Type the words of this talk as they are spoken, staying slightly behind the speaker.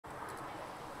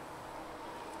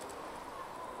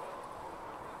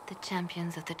The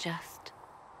champions of the just.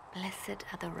 Blessed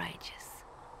are the righteous.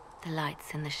 The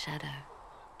lights in the shadow.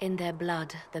 In their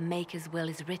blood, the Maker's will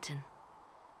is written.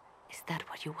 Is that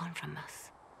what you want from us?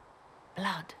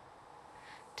 Blood?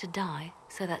 To die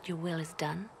so that your will is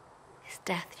done? Is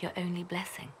death your only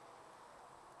blessing?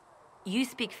 You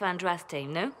speak for Andraste,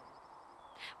 no?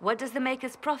 What does the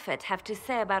Maker's prophet have to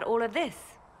say about all of this?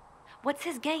 What's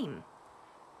his game?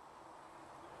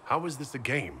 How is this a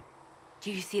game?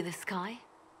 Do you see the sky?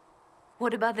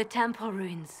 What about the temple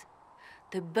ruins?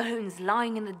 The bones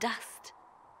lying in the dust?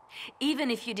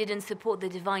 Even if you didn't support the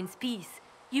Divine's peace,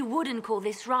 you wouldn't call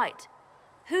this right.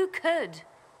 Who could?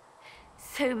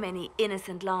 So many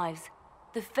innocent lives.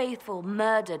 The faithful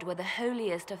murdered where the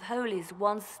holiest of holies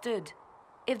once stood.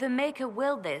 If the Maker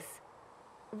willed this,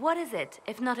 what is it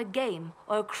if not a game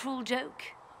or a cruel joke?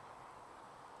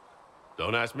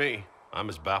 Don't ask me. I'm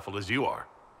as baffled as you are.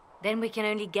 Then we can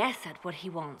only guess at what he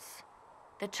wants.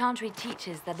 The Chantry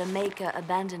teaches that the Maker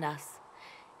abandoned us.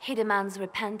 He demands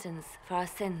repentance for our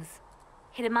sins.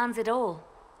 He demands it all.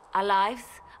 Our lives,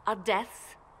 our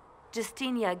deaths.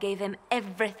 Justinia gave him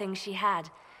everything she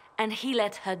had, and he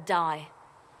let her die.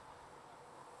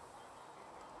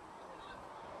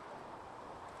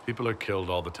 People are killed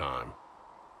all the time.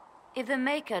 If the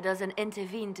Maker doesn't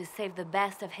intervene to save the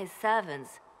best of his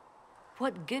servants,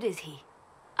 what good is he?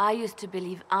 I used to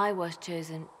believe I was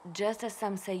chosen, just as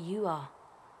some say you are.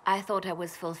 I thought I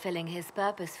was fulfilling his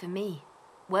purpose for me,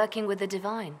 working with the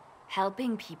Divine,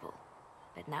 helping people.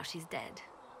 But now she's dead.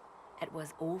 It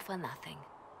was all for nothing.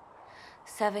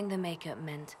 Serving the Maker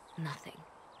meant nothing.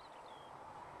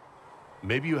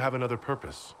 Maybe you have another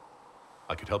purpose.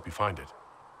 I could help you find it.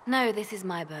 No, this is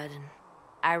my burden.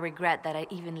 I regret that I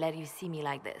even let you see me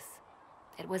like this.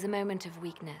 It was a moment of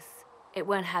weakness. It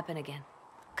won't happen again.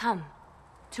 Come.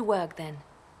 To work, then.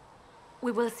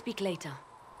 We will speak later.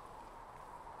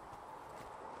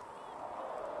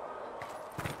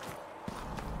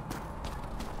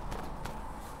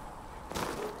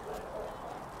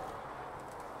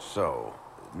 So,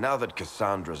 now that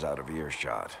Cassandra's out of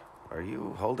earshot, are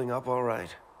you holding up all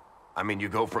right? I mean, you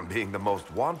go from being the most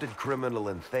wanted criminal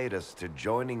in Thedas to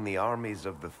joining the armies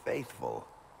of the faithful.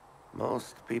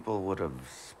 Most people would have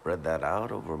spread that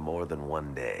out over more than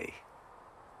one day.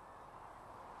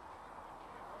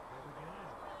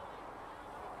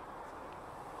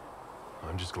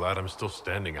 I'm just glad I'm still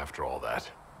standing after all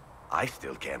that. I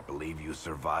still can't believe you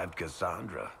survived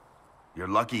Cassandra. You're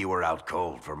lucky you were out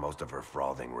cold for most of her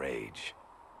frothing rage.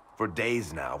 For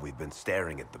days now, we've been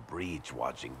staring at the breach,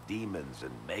 watching demons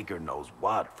and Maker knows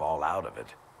what fall out of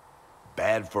it.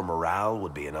 Bad for morale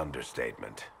would be an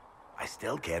understatement. I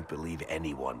still can't believe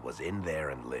anyone was in there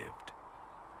and lived.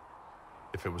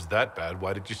 If it was that bad,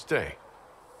 why did you stay?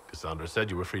 Cassandra said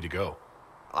you were free to go.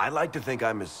 I like to think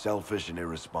I'm as selfish and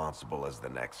irresponsible as the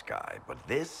next guy, but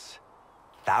this...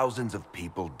 Thousands of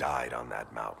people died on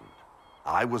that mountain.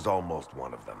 I was almost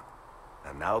one of them.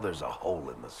 And now there's a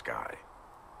hole in the sky.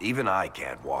 Even I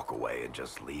can't walk away and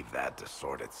just leave that to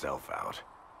sort itself out.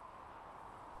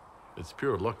 It's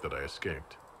pure luck that I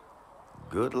escaped.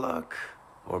 Good luck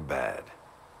or bad?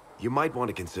 You might want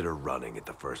to consider running at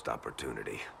the first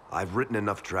opportunity. I've written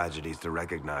enough tragedies to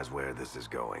recognize where this is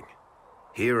going.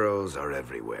 Heroes are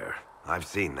everywhere. I've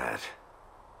seen that.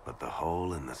 But the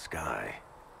hole in the sky...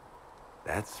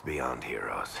 that's beyond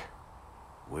heroes.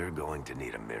 We're going to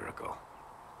need a miracle.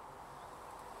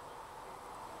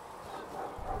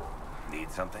 Need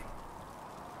something?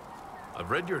 I've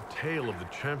read your Tale of the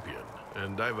Champion,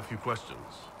 and I have a few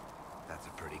questions. That's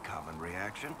a pretty common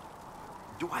reaction.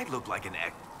 Do I look like an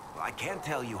ex... I can't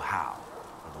tell you how.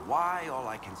 For the why, all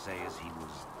I can say is he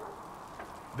was...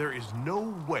 There is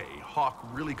no way Hawk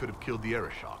really could have killed the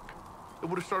Arishok. It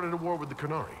would have started a war with the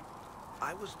Qunari.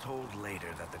 I was told later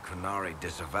that the Qunari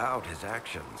disavowed his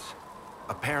actions.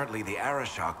 Apparently, the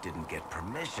Arishok didn't get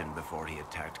permission before he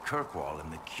attacked Kirkwall,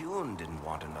 and the Qun didn't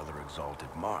want another exalted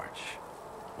march.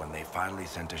 When they finally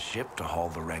sent a ship to haul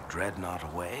the wrecked dreadnought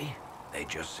away, they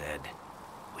just said,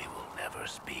 "We will never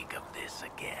speak of this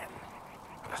again."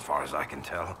 As far as I can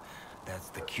tell, that's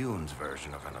the Qun's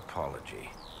version of an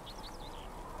apology.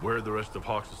 Where are the rest of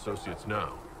Hawk's associates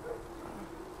now?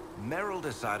 Meryl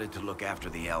decided to look after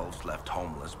the elves left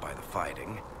homeless by the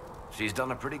fighting. She's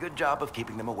done a pretty good job of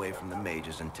keeping them away from the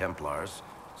mages and Templars,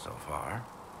 so far.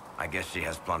 I guess she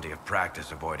has plenty of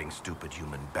practice avoiding stupid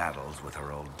human battles with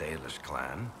her old Dalish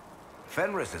clan.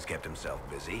 Fenris has kept himself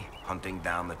busy, hunting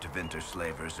down the Tevinter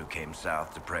slavers who came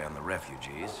south to prey on the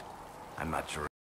refugees. I'm not sure